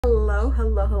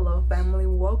Hello, family.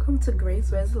 Welcome to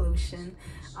Grace Resolution,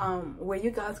 where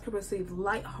you guys can receive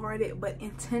lighthearted but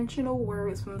intentional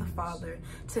words from the Father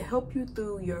to help you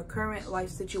through your current life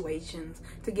situations,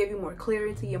 to give you more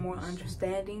clarity and more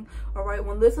understanding. All right,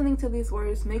 when listening to these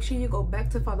words, make sure you go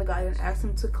back to Father God and ask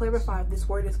Him to clarify if this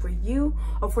word is for you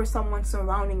or for someone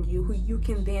surrounding you who you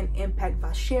can then impact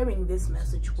by sharing this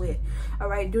message with. All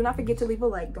right, do not forget to leave a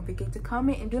like, don't forget to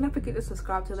comment, and do not forget to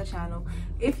subscribe to the channel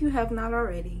if you have not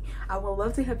already. I would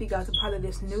love to help you guys a part of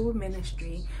this new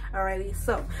ministry. Alrighty,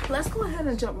 so let's go ahead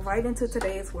and jump right into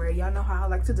today's word. Y'all know how I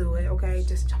like to do it, okay?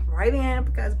 Just jump right in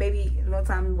because baby, no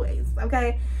time to waste,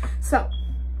 okay? So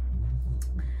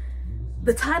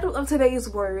the title of today's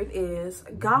word is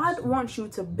God wants you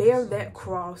to bear that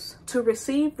cross to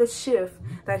receive the shift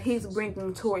that He's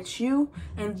bringing towards you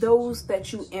and those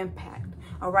that you impact.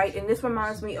 All right, and this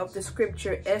reminds me of the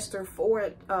scripture Esther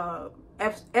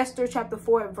chapter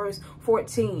 4 verse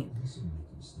 14.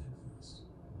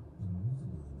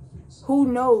 Who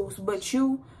knows but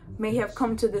you may have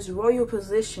come to this royal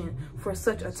position for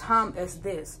such a time as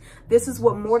this. This is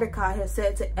what Mordecai had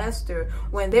said to Esther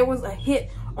when there was a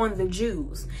hit on the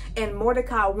Jews, and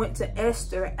Mordecai went to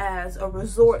Esther as a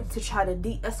resort to try to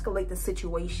de-escalate the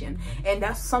situation. And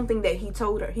that's something that he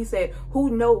told her. He said,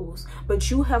 who knows but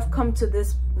you have come to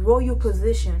this royal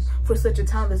position for such a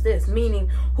time as this, meaning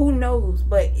who knows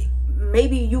but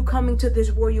maybe you coming to this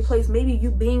royal place, maybe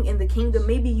you being in the kingdom,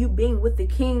 maybe you being with the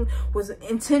king was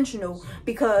intentional,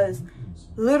 because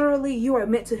literally you are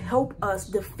meant to help us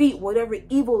defeat whatever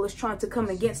evil is trying to come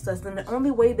against us. And the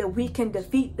only way that we can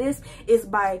defeat this is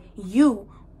by you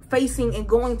facing and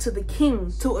going to the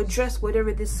king to address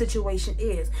whatever this situation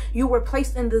is. You were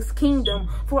placed in this kingdom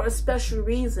for a special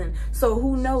reason. So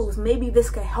who knows, maybe this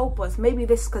could help us, maybe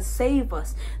this could save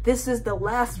us. This is the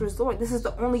last resort. This is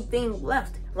the only thing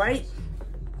left, right?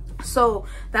 So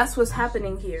that's what's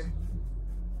happening here.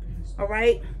 All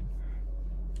right,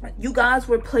 you guys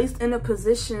were placed in a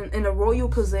position, in a royal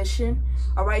position.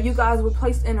 All right, you guys were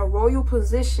placed in a royal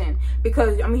position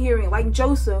because I'm hearing, like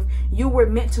Joseph, you were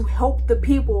meant to help the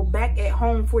people back at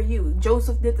home for you.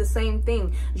 Joseph did the same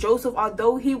thing. Joseph,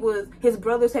 although his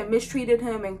brothers had mistreated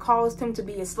him and caused him to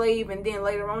be a slave, and then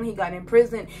later on he got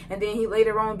imprisoned, and then he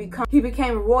later on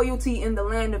became royalty in the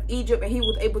land of Egypt, and he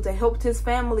was able to help his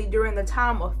family during the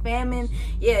time of famine.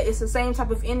 Yeah, it's the same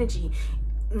type of energy.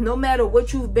 No matter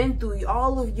what you've been through,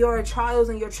 all of your trials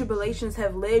and your tribulations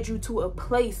have led you to a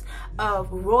place of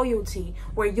royalty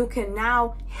where you can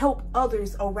now help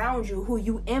others around you who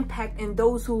you impact and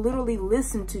those who literally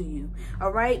listen to you.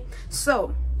 All right,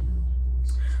 so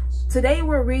today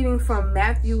we're reading from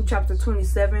Matthew chapter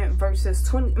 27 verses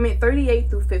 38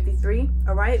 through 53.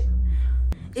 All right,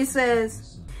 it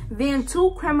says, then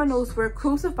two criminals were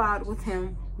crucified with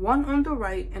him, one on the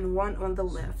right and one on the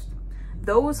left.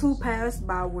 Those who passed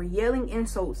by were yelling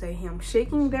insults at him,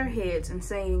 shaking their heads and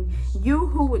saying, you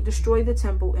who would destroy the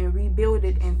temple and rebuild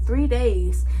it in 3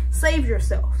 days, save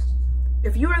yourself.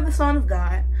 If you are the Son of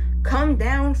God, come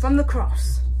down from the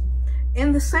cross.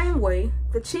 In the same way,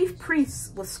 the chief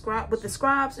priests with the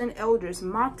scribes and elders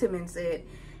mocked him and said,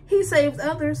 he saves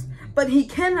others, but he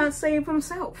cannot save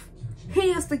himself.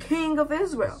 He is the King of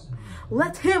Israel.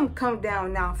 Let him come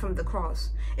down now from the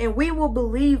cross, and we will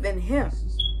believe in him.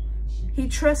 He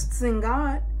trusts in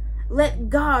God. Let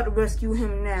God rescue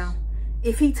him now,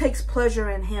 if he takes pleasure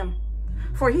in him.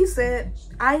 For he said,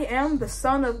 I am the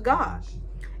Son of God.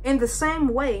 In the same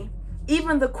way,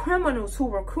 even the criminals who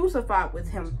were crucified with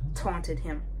him taunted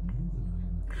him.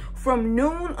 From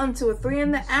noon until 3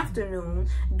 in the afternoon,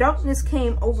 darkness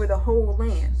came over the whole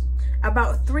land.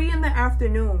 About 3 in the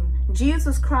afternoon,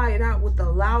 Jesus cried out with a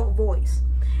loud voice,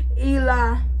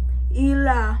 Eli,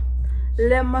 Eli,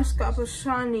 lema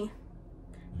sabachthani.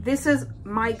 This is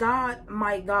my God,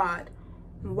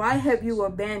 why have you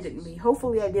abandoned me?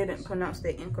 Hopefully I didn't pronounce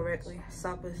that incorrectly.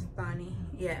 Sabachthani,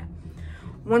 yeah.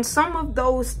 When some of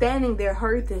those standing there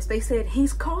heard this, they said,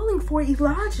 he's calling for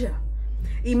Elijah.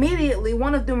 Immediately,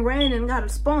 one of them ran and got a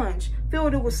sponge,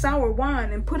 filled it with sour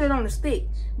wine, and put it on a stick.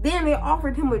 Then they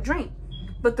offered him a drink.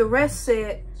 But the rest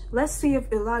said, let's see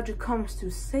if Elijah comes to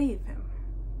save him.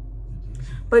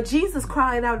 But Jesus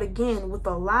cried out again with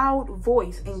a loud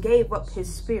voice and gave up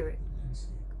his spirit.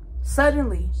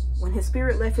 Suddenly, when his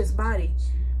spirit left his body,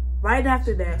 right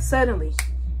after that, suddenly,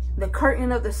 the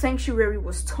curtain of the sanctuary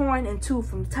was torn in two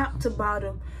from top to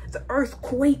bottom. The earth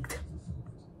quaked,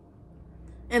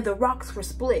 and the rocks were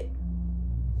split.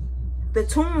 The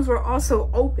tombs were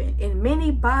also opened, and many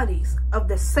bodies of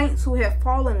the saints who had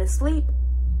fallen asleep,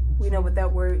 we know what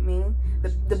that word means,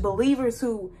 the believers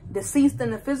who deceased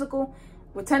in the physical,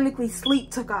 would technically sleep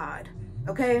to God,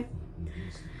 okay?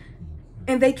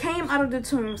 And they came out of the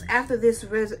tombs after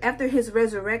his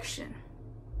resurrection,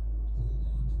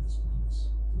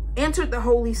 entered the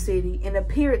holy city, and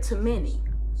appeared to many.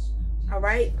 All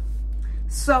right.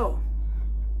 So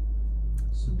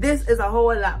this is a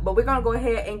whole lot, but we're going to go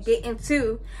ahead and get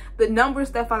into the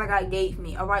numbers that Father God gave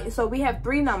me. All right. So we have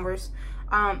 3 numbers.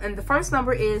 And the first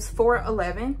number is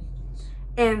 411.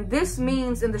 And this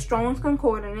means in the Strong's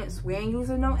Concordance, we ain't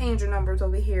using no angel numbers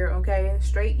over here, okay?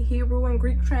 Straight Hebrew and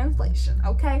Greek translation,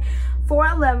 okay?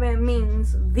 411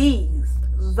 means these,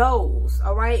 those,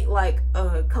 all right? Like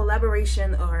a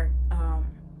collaboration or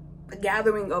a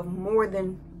gathering of more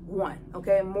than one,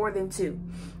 okay? More than 2,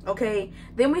 okay?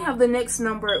 Then we have the next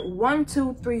number, 1,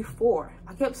 2, 3, 4.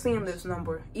 I kept seeing this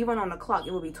number. Even on the clock,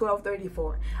 it would be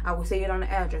 1234. I would see it on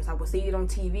the address. I would see it on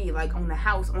TV, like on the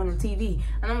house, on the TV.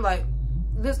 And I'm like,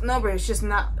 this number is just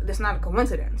not, it's not a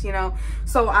coincidence, you know?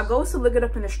 So I go to look it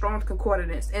up in the Strong's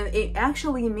Concordance, and it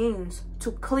actually means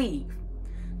to cleave,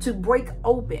 to break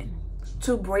open,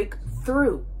 to break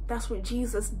through. That's what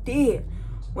Jesus did.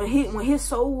 When his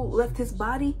soul left his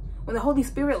body, when the Holy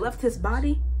Spirit left his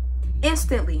body,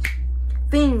 instantly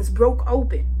things broke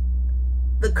open.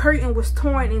 The curtain was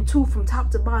torn in 2 from top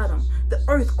to bottom. The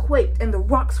earth quaked and the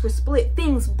rocks were split.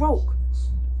 Things broke.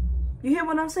 You hear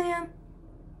what I'm saying?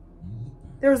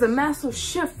 There is a massive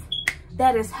shift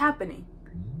that is happening.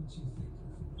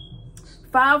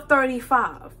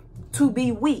 535, to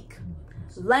be weak,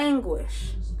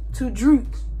 languish, to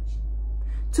droop,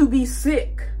 to be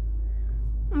sick,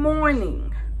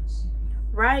 mourning,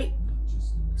 right?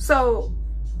 So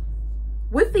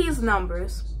with these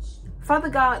numbers, Father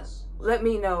God let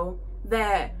me know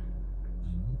that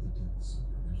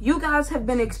you guys have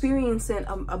been experiencing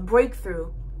a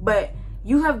breakthrough, but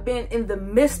you have been in the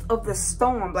midst of the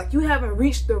storm. Like, you haven't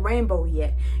reached the rainbow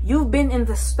yet. You've been in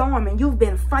the storm and you've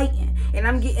been fighting. And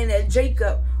I'm getting at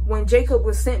Jacob, when Jacob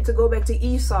was sent to go back to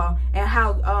Esau, and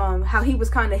how he was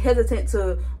kind of hesitant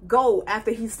to go after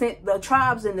he sent the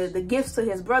tribes and the gifts to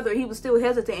his brother. He was still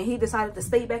hesitant, and he decided to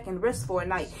stay back and rest for a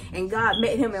night. And God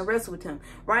met him and rested with him,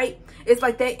 right? It's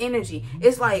like that energy.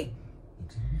 It's like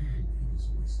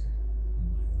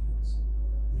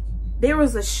there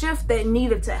was a shift that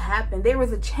needed to happen. There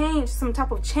was a change, some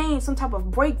type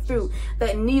of breakthrough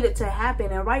that needed to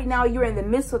happen. And right now you're in the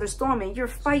midst of the storm, and you're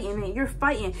fighting,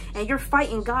 and you're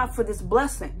fighting God for this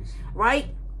blessing,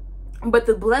 right? But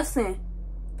the blessing,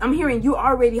 I'm hearing you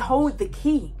already hold the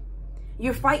key.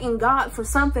 You're fighting God for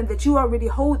something that you already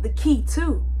hold the key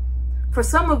to. For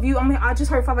some of you, I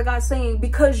just heard Father God saying,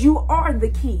 because you are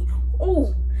the key.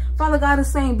 Oh, Father God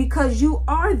is saying, because you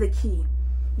are the key.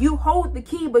 You hold the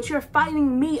key, but you're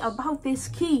fighting me about this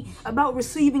key, about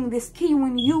receiving this key,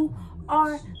 when you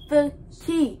are the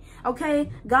key. Okay,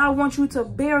 God wants you to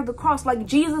bear the cross. Like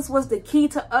Jesus was the key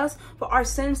to us for our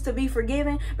sins to be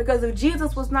forgiven. Because if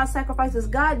Jesus was not sacrificed,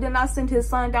 if God did not send his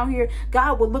son down here,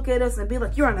 God would look at us and be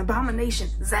like, you're an abomination.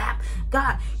 Zap.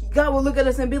 God will look at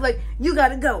us and be like, you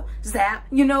gotta go. Zap.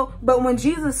 You know, but when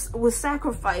Jesus was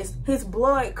sacrificed, his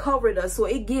blood covered us. So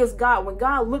it gives God, when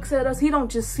God looks at us, he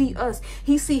don't just see us.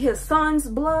 He see his son's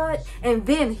blood, and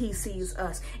then he sees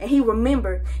us. And he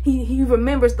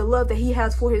remembers the love that he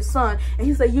has for his son. And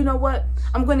he said, you know what?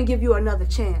 I'm going to give you another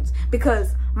chance,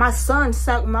 because my son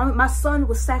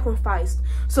was sacrificed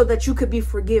so that you could be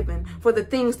forgiven for the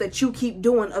things that you keep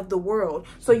doing of the world.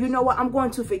 So you know what? I'm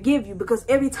going to forgive you, because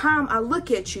every time I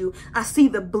look at you, I see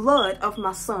the blood of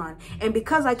my son. And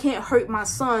because I can't hurt my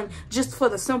son just for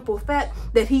the simple fact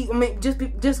that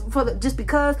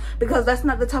because that's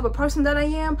not the type of person that I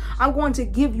am, I'm going to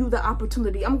give you the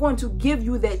opportunity. I'm going to give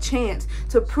you that chance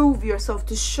to prove yourself,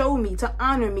 to show me, to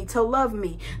honor me, to love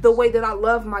me the way that I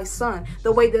love my son,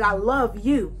 the way that I love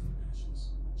you.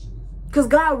 Because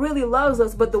God really loves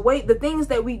us, but the things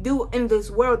that we do in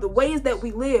this world, the ways that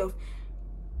we live,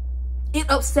 it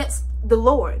upsets the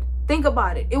Lord. Think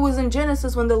about it. It was in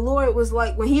Genesis when the Lord was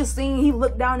like, when he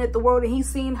looked down at the world and he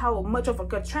seen how much of a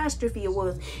catastrophe it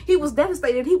was. He was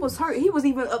devastated. He was hurt. He was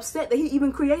even upset that he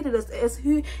even created us.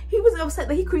 He was upset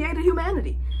that he created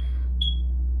humanity.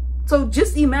 So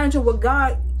just imagine what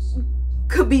God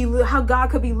could be, how God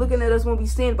could be looking at us when we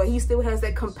sin, but he still has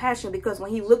that compassion, because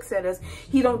when he looks at us,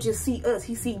 he don't just see us,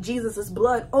 he sees Jesus's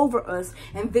blood over us,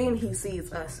 and then he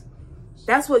sees us.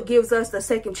 That's what gives us the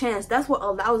second chance. That's what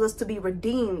allows us to be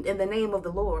redeemed in the name of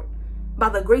the Lord. By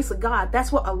the grace of God,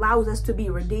 that's what allows us to be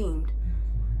redeemed.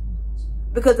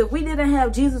 Because if we didn't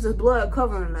have Jesus's blood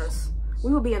covering us,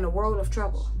 we would be in a world of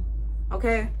trouble.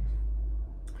 Okay?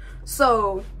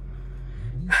 So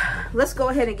let's go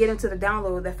ahead and get into the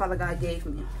download that Father God gave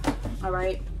me. All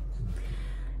right.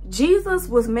 Jesus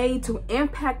was made to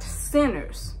impact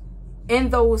sinners in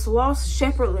those lost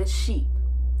shepherdless sheep.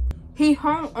 He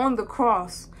hung on the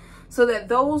cross so that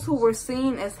those who were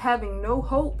seen as having no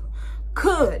hope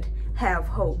could have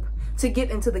hope to get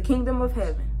into the kingdom of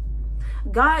heaven.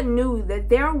 God knew that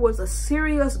there was a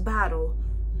serious battle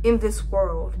in this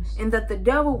world and that the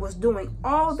devil was doing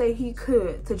all that he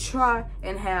could to try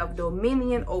and have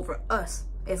dominion over us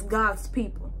as God's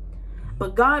people.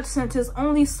 But God sent his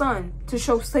only son to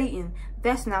show Satan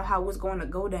that's not how it's going to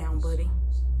go down, buddy.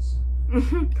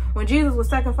 When Jesus was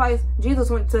sacrificed, Jesus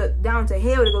went down to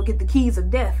hell to go get the keys of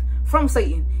death from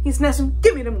Satan. He snatched him,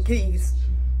 give me them keys.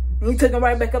 And he took him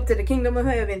right back up to the kingdom of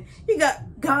heaven. You got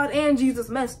God and Jesus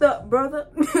messed up, brother.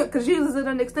 Because Jesus is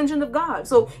an extension of God.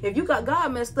 So if you got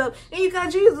God messed up, then you got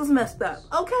Jesus messed up.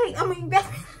 Okay, I mean,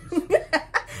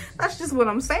 that's just what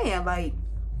I'm saying. Like,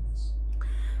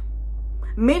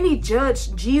 many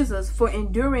judged Jesus for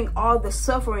enduring all the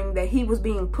suffering that he was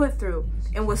being put through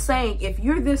and was saying, if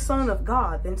you're this son of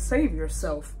God, then save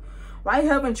yourself. Why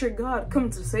haven't your God come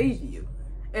to save you?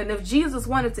 And if Jesus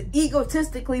wanted to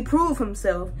egotistically prove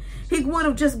himself, he would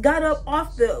have just got up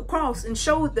off the cross and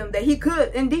showed them that he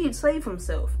could indeed save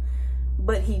himself.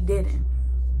 But he didn't.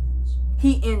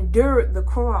 He endured the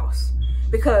cross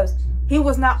because he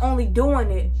was not only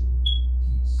doing it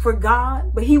for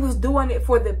God, but he was doing it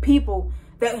for the people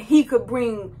that he could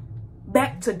bring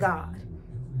back to God,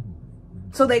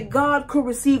 so that God could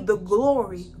receive the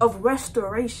glory of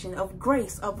restoration, of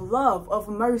grace, of love, of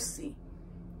mercy.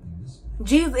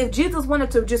 If Jesus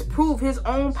wanted to just prove his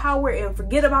own power and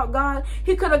forget about God,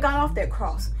 he could have got off that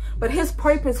cross. But his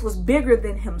purpose was bigger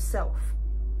than himself.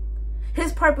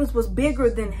 His purpose was bigger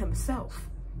than himself.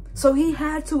 So he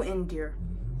had to endure.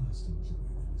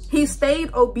 He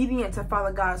stayed obedient to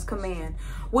Father God's command,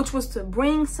 which was to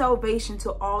bring salvation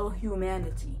to all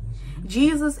humanity.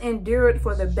 Jesus endured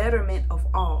for the betterment of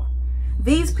all.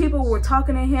 These people were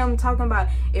talking to him, talking about,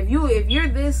 if you're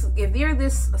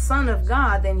this son of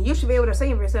God, then you should be able to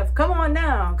save yourself. Come on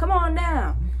down, come on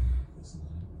down.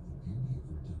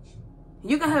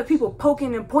 You can have people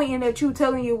poking and pointing at you,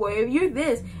 telling you, well, if you're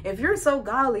this, if you're so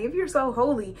godly, if you're so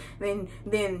holy, then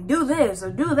do this or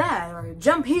do that, or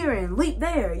jump here and leap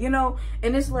there, you know?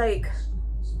 And it's like,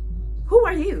 who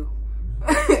are you?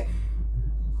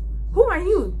 Who are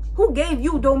you? Who gave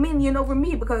you dominion over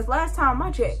me? Because last time I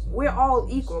checked, we're all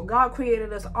equal. God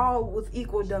created us all with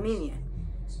equal dominion.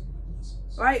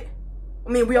 Right? I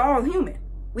mean, we're all human.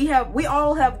 We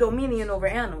all have dominion over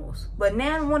animals, but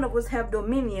none one of us have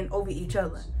dominion over each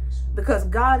other, because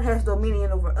God has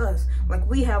dominion over us, like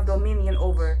we have dominion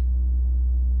over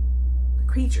the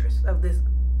creatures of this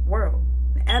world,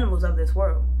 the animals of this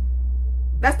world.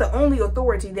 That's the only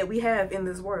authority that we have in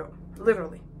this world,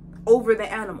 literally, over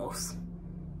the animals.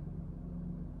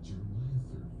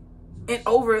 And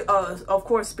over, of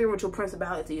course, spiritual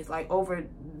principalities, like over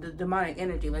the demonic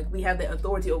energy. Like, we have the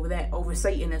authority over that, over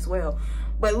Satan as well.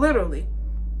 But literally,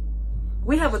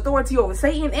 we have authority over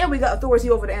Satan and we got authority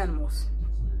over the animals.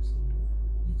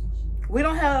 We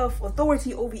don't have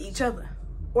authority over each other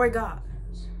or God.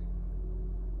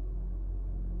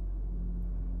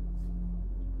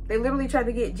 They literally tried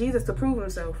to get Jesus to prove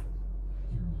himself,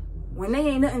 when they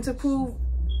ain't nothing to prove.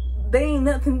 They ain't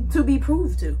nothing to be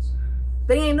proved to.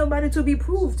 They ain't nobody to be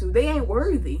proved to. They ain't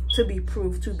worthy to be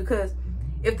proved to, because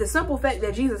if the simple fact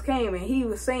that Jesus came and he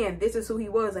was saying this is who he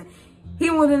was, and he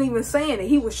wasn't even saying it,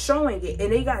 he was showing it,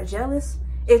 and they got jealous.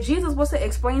 If Jesus was to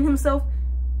explain himself,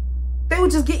 they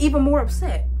would just get even more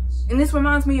upset. And this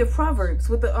reminds me of Proverbs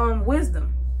with the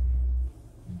wisdom.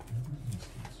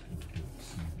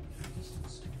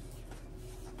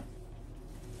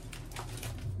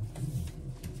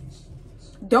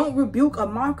 Don't rebuke a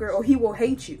mocker or he will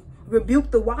hate you.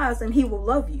 Rebuke the wise and he will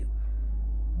love you.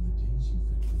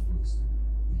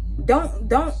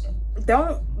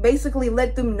 Don't basically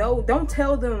let them know. Don't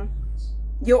tell them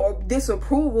your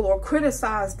disapproval or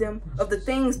criticize them of the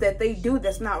things that they do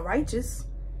that's not righteous.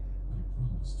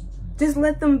 Just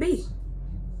let them be.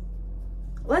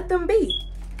 Let them be.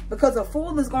 Because a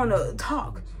fool is going to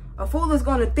talk. A fool is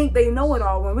going to think they know it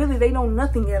all when really they know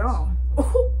nothing at all.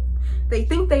 They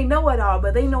think they know it all,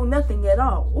 but they know nothing at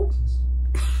all.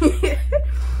 All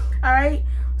right.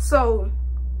 So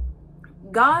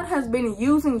God has been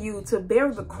using you to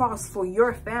bear the cross for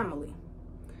your family,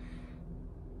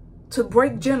 to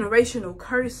break generational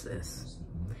curses,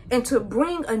 and to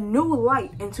bring a new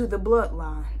light into the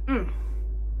bloodline.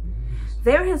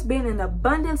 There has been an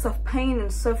abundance of pain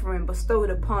and suffering bestowed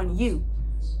upon you.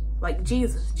 Like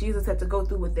Jesus. Jesus had to go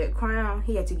through with that crown.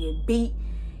 He had to get beat.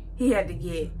 He had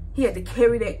to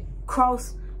carry that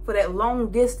cross for that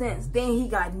long distance. Then he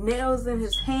got nails in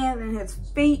his hand and his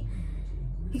feet.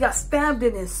 He got stabbed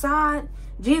in his side.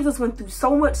 Jesus went through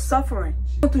so much suffering,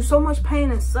 went through so much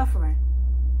pain and suffering.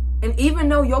 And even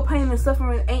though your pain and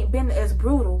suffering ain't been as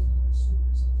brutal,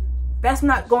 that's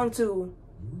not going to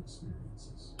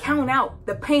count out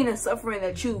the pain and suffering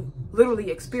that you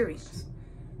literally experienced.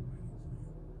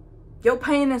 Your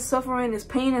pain and suffering is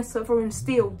pain and suffering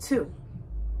still too.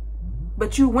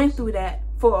 But you went through that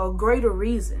for a greater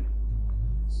reason.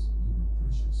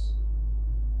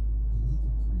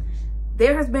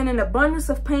 There has been an abundance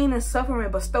of pain and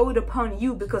suffering bestowed upon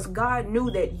you because God knew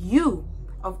that you,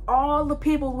 of all the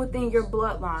people within your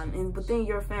bloodline and within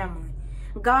your family,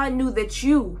 God knew that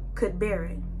you could bear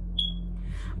it.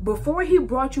 Before he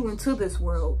brought you into this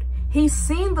world, he's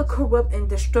seen the corrupt and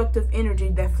destructive energy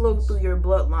that flowed through your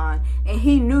bloodline, and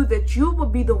he knew that you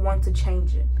would be the one to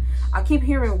change it. I keep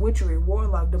hearing witchery,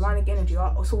 warlock, demonic energy,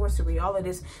 sorcery, all of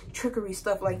this trickery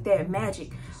stuff like that,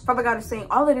 magic. Father God is saying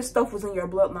all of this stuff was in your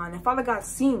bloodline, and Father God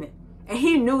seen it. And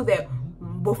he knew that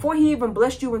before he even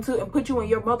blessed you and put you in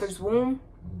your mother's womb,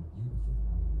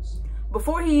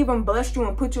 before he even blessed you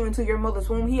and put you into your mother's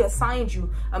womb, he assigned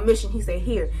you a mission. He said,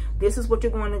 here, this is what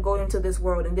you're going to go into this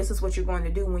world, and this is what you're going to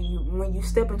do when you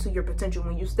step into your potential,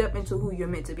 when you step into who you're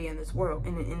meant to be in this world,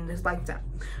 in this lifetime.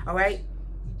 All right?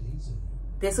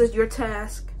 This is your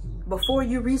task before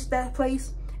you reach that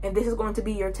place, and this is going to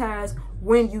be your task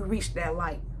when you reach that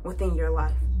light within your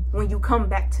life, when you come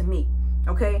back to me.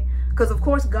 Okay? Because of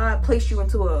course God placed you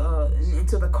into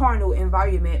the carnal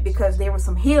environment because there was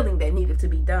some healing that needed to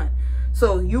be done.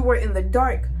 So you were in the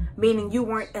dark, meaning you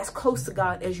weren't as close to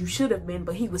God as you should have been,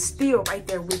 but he was still right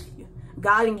there with you,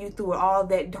 guiding you through all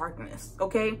that darkness.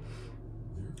 Okay?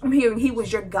 I'm hearing he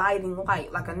was your guiding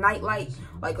light, like a night light,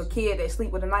 like a kid that sleep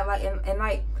with a night light at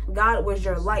night. God was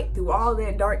your light through all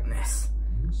that darkness.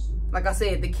 Like I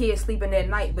said, the kids sleeping at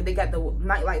night, but they got the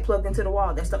night light plugged into the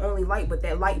wall. That's the only light, but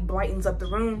that light brightens up the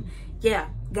room. Yeah,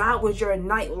 God was your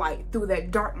night light through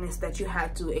that darkness that you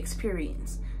had to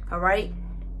experience. All right?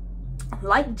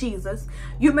 Like Jesus,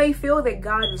 you may feel that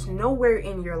God is nowhere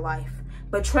in your life,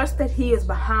 but trust that he is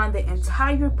behind the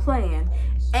entire plan,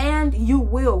 and you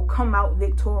will come out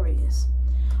victorious.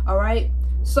 All right?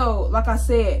 So, like I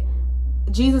said,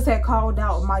 Jesus had called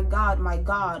out, my God,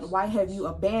 why have you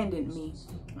abandoned me?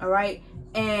 All right?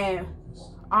 And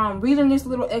reading this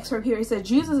little excerpt here, it says,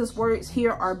 Jesus' words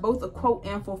here are both a quote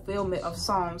and fulfillment of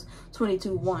Psalms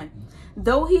 22:1.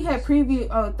 Though he had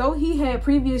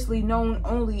previously known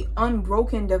only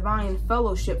unbroken divine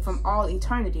fellowship from all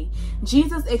eternity,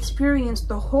 Jesus experienced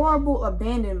the horrible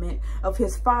abandonment of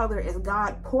his Father as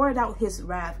God poured out his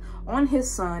wrath on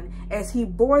his Son as he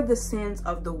bore the sins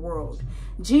of the world.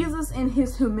 Jesus in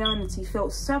his humanity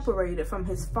felt separated from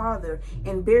his Father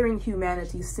in bearing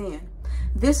humanity's sin.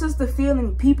 This is the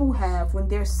feeling people have when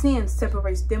their sin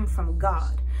separates them from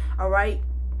God. All right?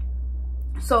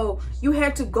 So you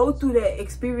had to go through that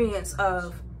experience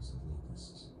of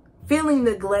feeling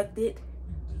neglected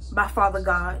by Father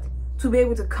God to be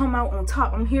able to come out on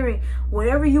top. I'm hearing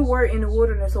wherever you were in the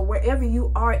wilderness or wherever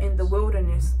you are in the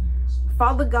wilderness,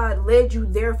 Father God led you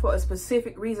there for a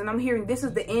specific reason. I'm hearing this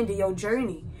is the end of your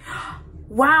journey.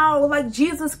 Wow, like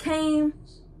Jesus came,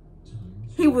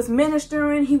 he was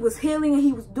ministering, he was healing, and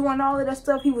he was doing all of that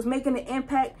stuff. He was making an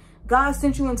impact. God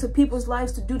sent you into people's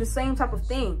lives to do the same type of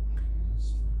thing.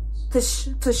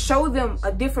 To show them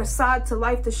a different side to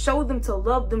life, to show them to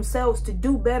love themselves, to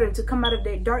do better, to come out of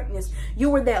their darkness. You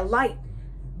were that light.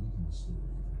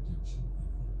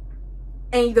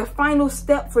 And the final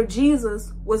step for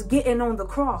Jesus was getting on the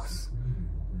cross.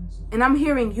 And I'm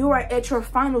hearing you are at your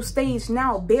final stage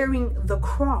now, bearing the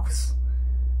cross.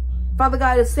 Father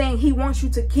God is saying he wants you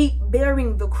to keep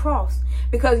bearing the cross,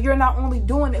 because you're not only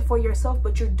doing it for yourself,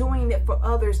 but you're doing it for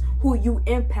others who you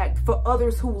impact, for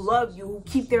others who love you, who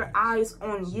keep their eyes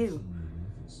on you.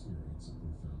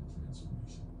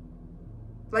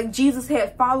 Like Jesus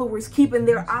had followers keeping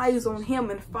their eyes on him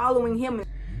and following him.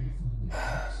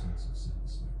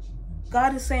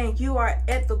 God is saying you are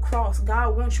at the cross.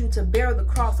 God wants you to bear the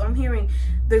cross. I'm hearing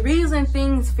the reason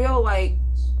things feel like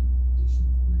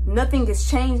nothing is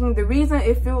changing, the reason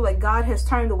it feels like God has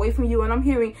turned away from you, and I'm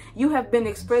hearing you have been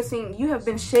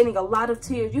shedding a lot of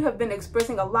tears. You have been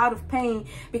expressing a lot of pain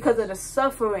because of the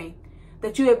suffering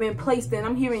that you have been placed in.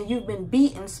 I'm hearing you've been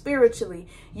beaten spiritually.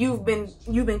 You've been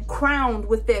crowned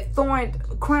with that thorn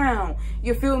crown.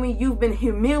 You feel me? You've been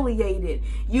humiliated.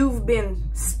 You've been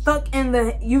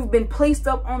you've been placed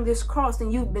up on this cross,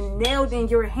 and you've been nailed in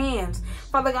your hands.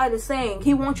 Father God is saying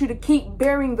he wants you to keep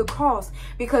bearing the cross,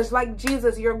 because like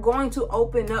Jesus, you're going to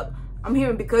open up. I'm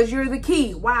hearing because you're the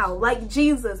key. Wow. Like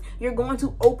Jesus, you're going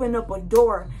to open up a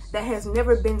door that has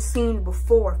never been seen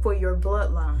before for your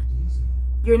bloodline.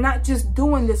 You're not just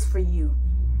doing this for you.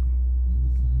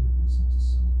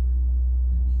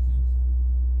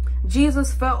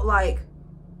 Jesus felt like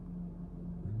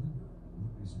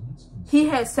he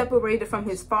had separated from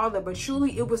his Father, but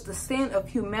truly it was the sin of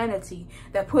humanity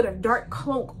that put a dark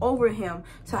cloak over him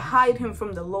to hide him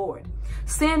from the Lord.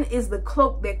 Sin is the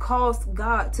cloak that caused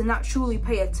God to not truly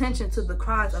pay attention to the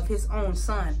cries of his own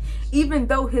Son, even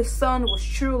though his Son was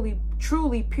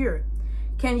truly pure.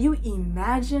 Can you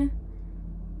imagine?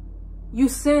 You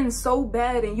sin so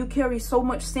bad and you carry so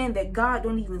much sin that God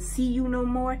don't even see you no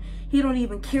more. He don't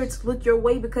even care to look your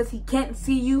way because he can't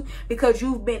see you, because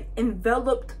you've been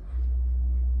enveloped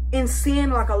in sin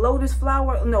like a lotus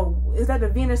flower. No, is that the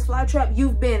Venus flytrap?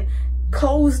 You've been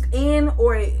closed in,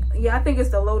 or yeah, I think it's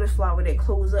the lotus flower that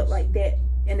closes up like that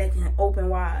and that can open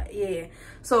wide. Yeah.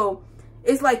 So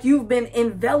it's like you've been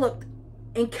enveloped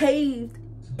and caved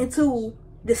into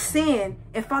the sin,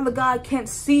 and Father God can't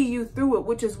see you through it,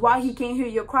 which is why he can't hear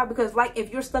your cry. Because like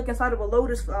if you're stuck inside of a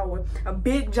lotus flower, a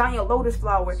big giant lotus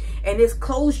flower, and it's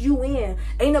closed you in,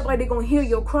 ain't nobody gonna hear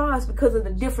your cries because of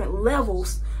the different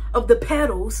levels of the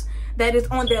petals that is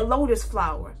on that lotus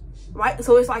flower, right?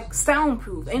 So it's like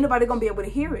soundproof. Ain't nobody gonna be able to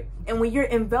hear it. And when you're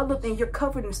enveloped and you're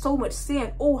covered in so much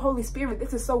sin, oh Holy Spirit,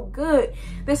 this is so good.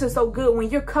 This is so good. When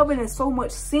you're covered in so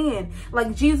much sin,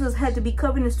 like Jesus had to be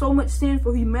covered in so much sin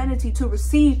for humanity to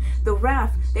receive the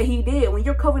wrath that he did. When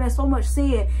you're covered in so much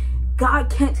sin, God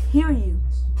can't hear you.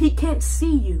 He can't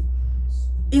see you.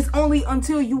 It's only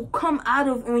until you come out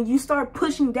of, when you start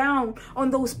pushing down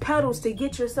on those pedals to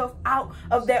get yourself out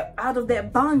of that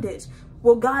bondage,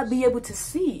 will God be able to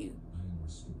see you?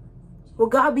 Will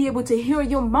God be able to hear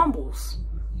your mumbles?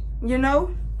 You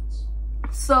know?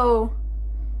 So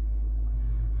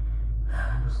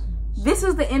this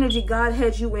is the energy God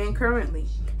has you in currently.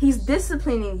 He's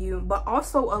disciplining you, but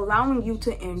also allowing you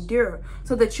to endure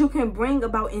so that you can bring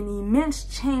about an immense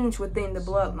change within the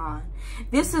bloodline.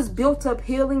 This is built up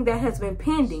healing that has been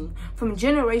pending from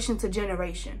generation to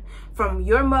generation. From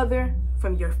your mother,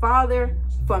 from your father,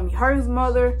 from her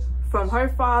mother, from her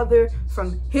father,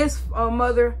 from his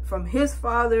mother, from his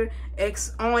father,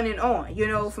 on and on, you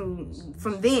know,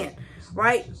 from then.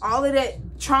 Right? All of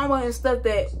that trauma and stuff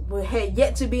that had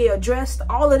yet to be addressed,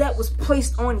 all of that was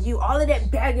placed on you. All of that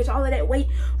baggage, all of that weight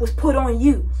was put on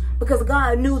you because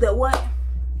God knew that what?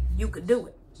 You could do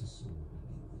it.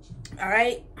 All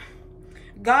right?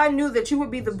 God knew that you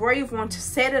would be the brave one to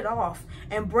set it off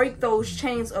and break those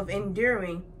chains of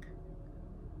enduring.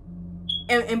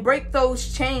 And break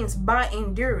those chains by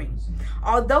enduring.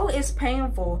 Although it's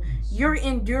painful, you're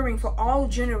enduring for all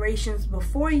generations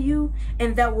before you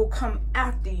and that will come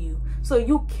after you. So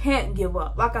you can't give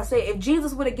up. Like I said, if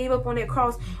Jesus would have gave up on that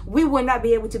cross, we would not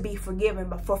be able to be forgiven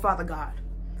for Father God.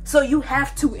 So you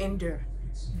have to endure.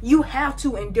 You have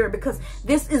to endure because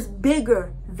this is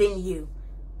bigger than you.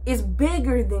 It's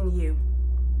bigger than you.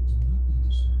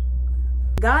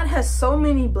 God has so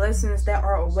many blessings that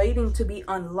are waiting to be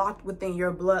unlocked within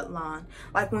your bloodline.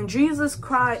 Like when Jesus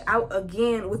cried out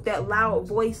again with that loud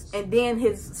voice, and then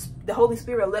the Holy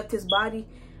Spirit left his body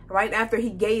right after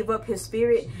he gave up his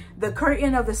spirit, the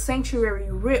curtain of the sanctuary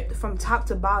ripped from top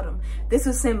to bottom. This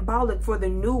is symbolic for the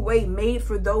new way made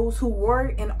for those who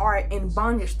were and are in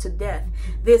bondage to death.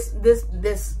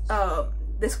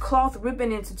 This cloth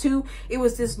ripping into two, it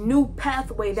was this new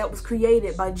pathway that was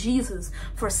created by Jesus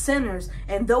for sinners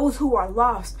and those who are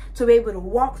lost to be able to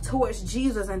walk towards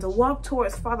Jesus and to walk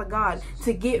towards Father God,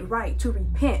 to get right, to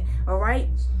repent. All right.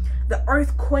 The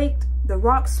earth quaked, the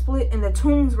rocks split, and the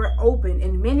tombs were opened,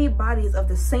 and many bodies of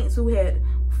the saints who had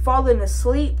fallen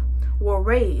asleep were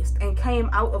raised and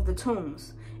came out of the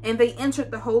tombs, and they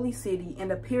entered the holy city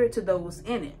and appeared to those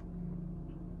in it.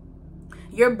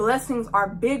 Your blessings are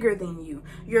bigger than you.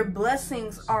 Your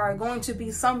blessings are going to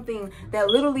be something that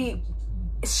literally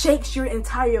shakes your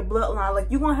entire bloodline. Like,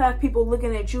 you're going to have people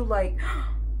looking at you like,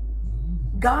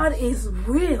 God is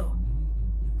real.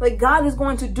 Like, God is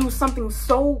going to do something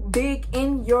so big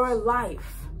in your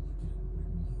life.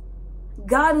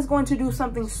 God is going to do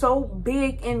something so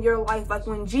big in your life. Like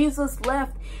when Jesus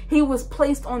left, he was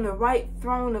placed on the right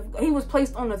throne of, he was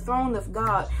placed on the throne of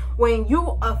God. When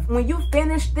you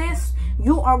finish this,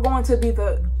 you are going to be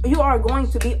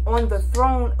on the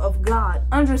throne of God.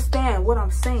 Understand what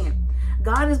I'm saying?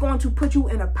 God is going to put you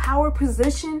in a power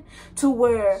position to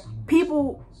where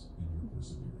people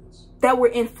that were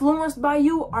influenced by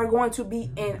you are going to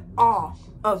be in awe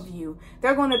of you.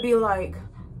 They're going to be like,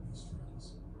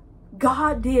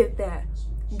 God did that.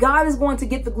 God is going to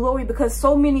get the glory, because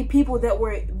so many people that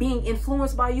were being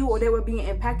influenced by you or they were being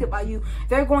impacted by you,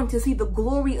 they're going to see the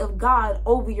glory of God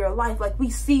over your life. Like we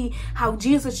see how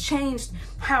Jesus changed,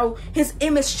 how his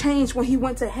image changed when he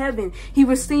went to heaven. He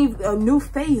received a new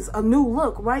face, a new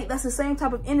look, right? That's the same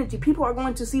type of energy. People are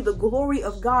going to see the glory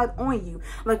of God on you.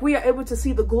 Like we are able to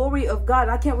see the glory of God.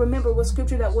 I can't remember what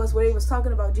scripture that was where he was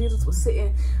talking about Jesus was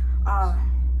sitting,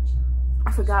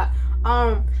 I forgot.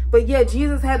 But yeah,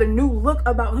 Jesus had a new look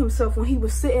about himself when he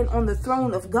was sitting on the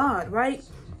throne of God, right?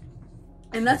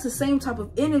 And that's the same type of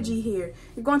energy here.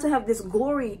 You're going to have this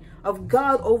glory of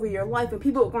God over your life, and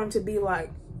people are going to be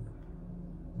like,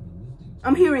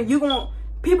 I'm hearing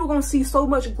people are going to see so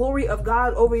much glory of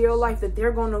God over your life that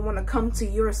they're going to want to come to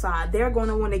your side. They're going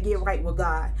to want to get right with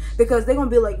God, because they're going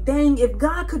to be like, dang, if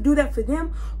God could do that for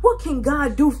them, what can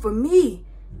God do for me?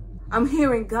 I'm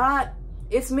hearing, God,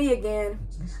 it's me again.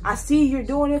 I see you're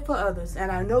doing it for others,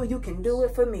 and I know you can do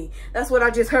it for me. That's what I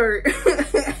just heard.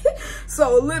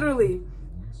 So literally,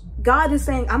 God is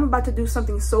saying, I'm about to do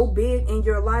something so big in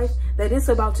your life that it's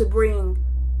about to bring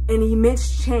an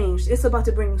immense change. It's about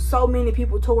to bring so many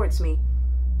people towards me.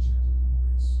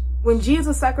 When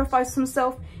Jesus sacrificed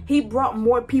himself, he brought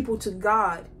more people to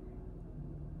God,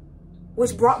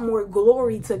 which brought more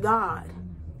glory to God.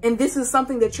 And this is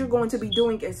something that you're going to be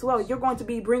doing as well. You're going to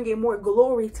be bringing more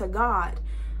glory to God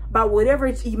by whatever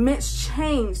immense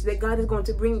change that God is going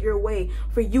to bring your way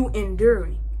for you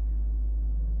enduring.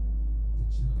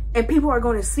 And people are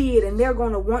going to see it, and they're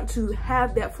going to want to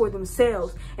have that for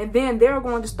themselves. And then they're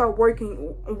going to start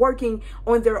working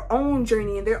on their own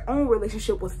journey and their own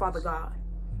relationship with Father God.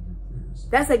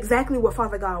 That's exactly what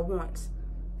Father God wants.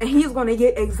 And he's going to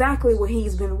get exactly what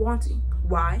he's been wanting.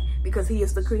 Why? Because he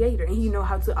is the creator, and he knows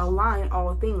how to align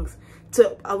all things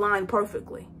to align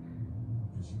perfectly.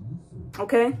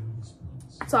 Okay?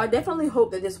 So I definitely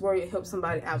hope that this word helps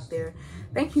somebody out there.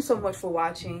 Thank you so much for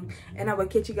watching, and I will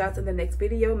catch you guys in the next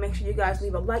video. Make sure you guys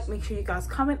leave a like, make sure you guys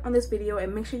comment on this video,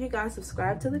 and make sure you guys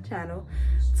subscribe to the channel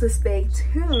to stay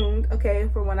tuned, okay,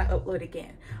 for when I upload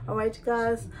again. All right, you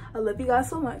guys, I love you guys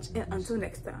so much, and until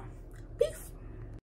next time, peace.